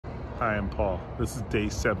Hi, I'm Paul. This is day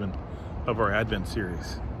 7 of our Advent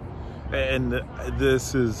series. And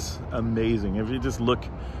this is amazing. If you just look,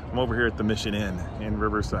 I'm over here at the Mission Inn in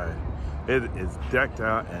Riverside. It is decked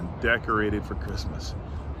out and decorated for Christmas.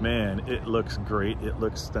 Man, it looks great. It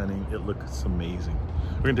looks stunning. It looks amazing.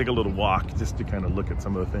 We're gonna take a little walk just to kind of look at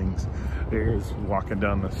some of the things. There's walking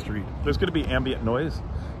down the street. There's gonna be ambient noise.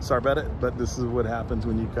 Sorry about it, but this is what happens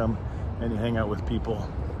when you come and you hang out with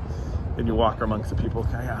people and you walk amongst the people.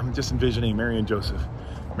 I'm just envisioning Mary and Joseph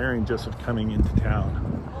coming into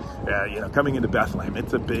town. Coming into Bethlehem.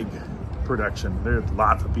 It's a big production. There's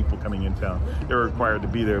lots of people coming in town. They're required to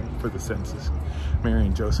be there for the census. Mary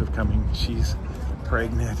and Joseph coming. She's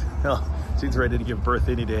pregnant. Oh, she's ready to give birth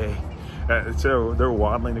any day. So they're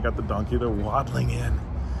waddling. They got the donkey. They're waddling in,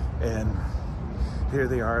 and here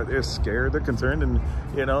they are. They're scared. They're concerned, and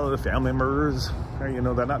the family members are,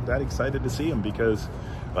 they're not that excited to see them because,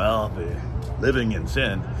 well, they're living in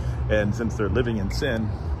sin, and since they're living in sin,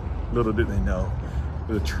 little do they know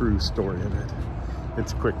the true story of it.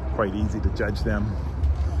 It's quite easy to judge them,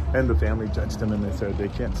 and the family judged them, and they said they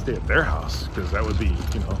can't stay at their house because that would be,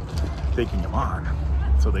 taking them on.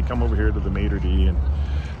 So they come over here to the maitre d',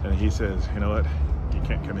 and he says, you know what, you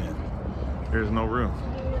can't come in. There's no room.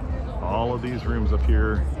 All of these rooms up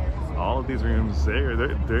here, all of these rooms,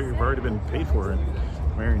 they've already been paid for. And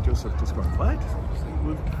Mary and Joseph just going, what?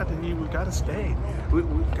 We've got to stay.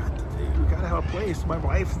 We've got to have a place. My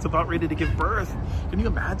wife is about ready to give birth. Can you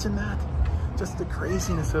imagine that? Just the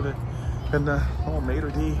craziness of it. And the whole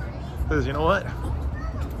maitre d' says, you know what?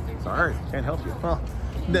 Sorry, can't help you. Well,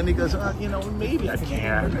 then he goes, maybe I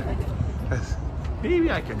can. Maybe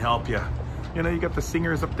I can help you. You got the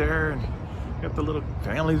singers up there, and you got the little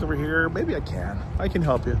families over here. Maybe I can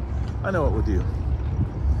help you. I know what we'll do.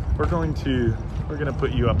 We're gonna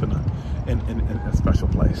put you up in a special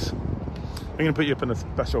place. We're gonna put you up in a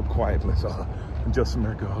special quiet place. Oh, and Joseph and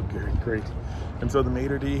Mary go, oh, great. And so the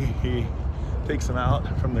maitre d', he takes them out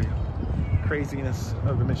from the craziness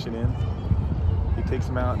of the Mission Inn. He takes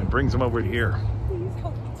them out and brings them over here.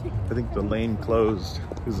 I think the lane closed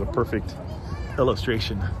is a perfect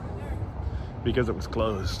illustration because it was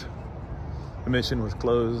closed. The mission was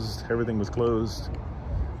closed, everything was closed.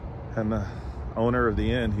 And the owner of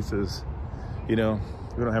the inn, he says, we don't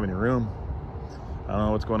have any room. I don't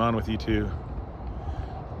know what's going on with you two,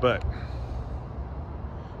 but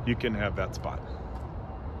you can have that spot.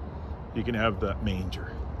 You can have the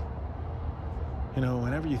manger.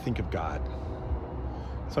 Whenever you think of God,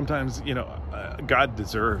 sometimes, God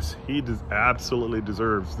deserves, absolutely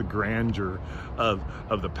deserves the grandeur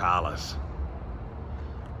of the palace.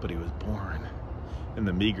 But he was born in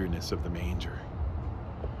the meagerness of the manger.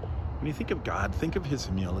 When you think of God, think of his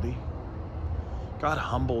humility. God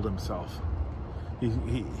humbled himself.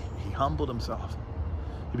 He humbled himself.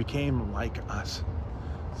 He became like us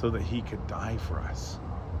so that he could die for us.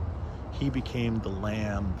 He became the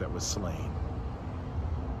lamb that was slain.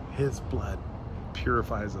 His blood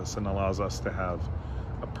purifies us and allows us to have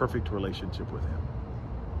a perfect relationship with him.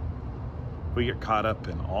 We get caught up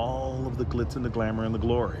in all of the glitz and the glamour and the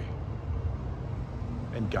glory,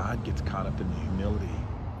 and God gets caught up in the humility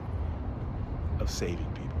of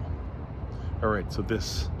saving people. All right, so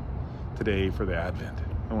today for the Advent,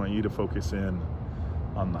 I want you to focus in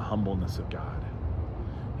on the humbleness of God.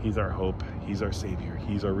 He's our hope, he's our Savior,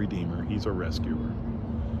 he's our Redeemer, he's our rescuer,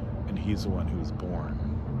 and he's the one who was born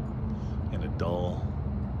in a dull,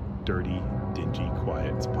 dirty, dingy,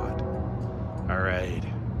 quiet spot. All right,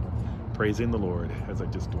 praising the Lord as I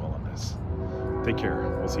just dwell on this. Take care.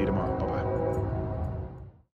 We'll see you tomorrow. Bye-bye.